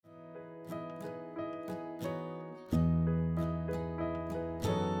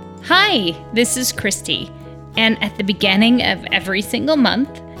Hi, this is Christy, and at the beginning of every single month,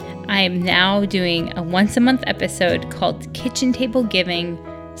 I am now doing a once-a-month episode called Kitchen Table Giving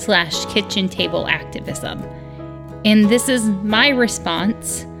 / Kitchen Table Activism. And this is my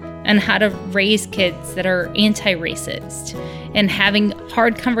response on how to raise kids that are anti-racist and having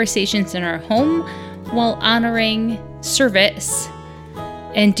hard conversations in our home while honoring service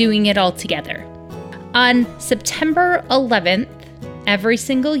and doing it all together. On September 11th, every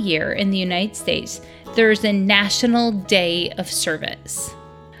single year in the United States, there's a National Day of Service.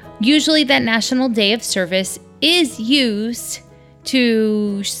 Usually that National Day of Service is used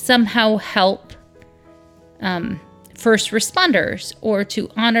to somehow help first responders or to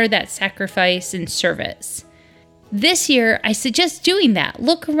honor that sacrifice and service. This year, I suggest doing that.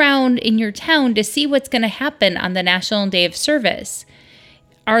 Look around in your town to see what's going to happen on the National Day of Service.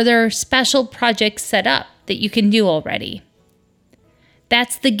 Are there special projects set up that you can do already?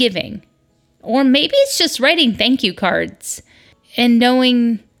 That's the giving. Or maybe it's just writing thank you cards and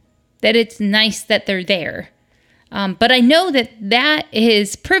knowing that it's nice that they're there. But I know that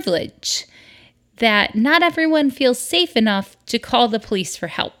is privilege, that not everyone feels safe enough to call the police for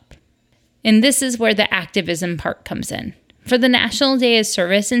help. And this is where the activism part comes in. For the National Day of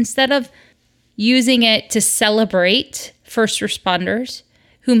Service, instead of using it to celebrate first responders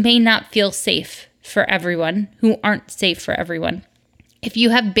who may not feel safe for everyone, who aren't safe for everyone, if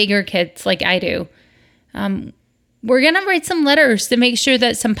you have bigger kids like I do, we're going to write some letters to make sure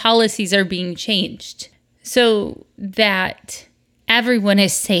that some policies are being changed so that everyone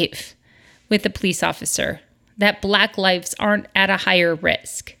is safe with a police officer, that Black lives aren't at a higher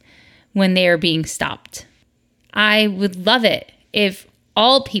risk when they are being stopped. I would love it if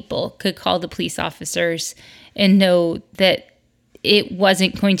all people could call the police officers and know that it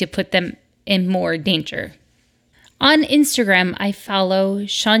wasn't going to put them in more danger. On Instagram, I follow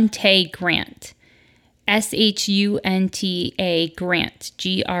Shunta Grant, Shunta Grant,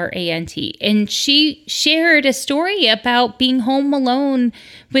 Grant. And she shared a story about being home alone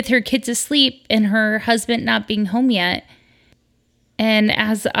with her kids asleep and her husband not being home yet. And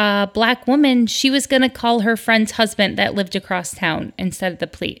as a Black woman, she was going to call her friend's husband that lived across town instead of the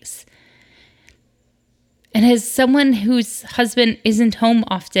police. And as someone whose husband isn't home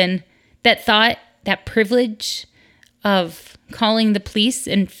often, that thought, that privilege of calling the police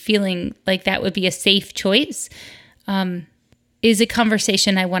and feeling like that would be a safe choice is a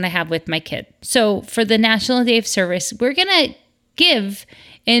conversation I want to have with my kid. So for the National Day of Service, we're going to give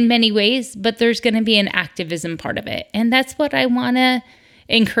in many ways, but there's going to be an activism part of it. And that's what I want to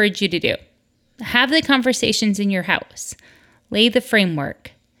encourage you to do. Have the conversations in your house. Lay the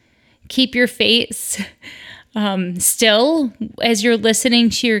framework. Keep your face still as you're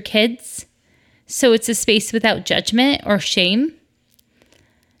listening to your kids. So it's a space without judgment or shame.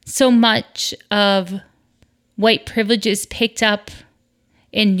 So much of white privilege is picked up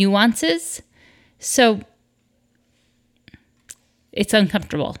in nuances. So it's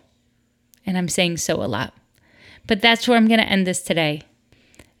uncomfortable. And I'm saying so a lot. But that's where I'm going to end this today.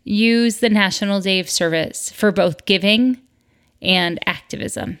 Use the National Day of Service for both giving and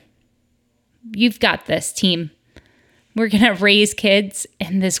activism. You've got this, team. We're going to raise kids,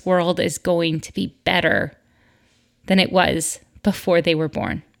 and this world is going to be better than it was before they were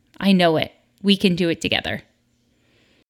born. I know it. We can do it together.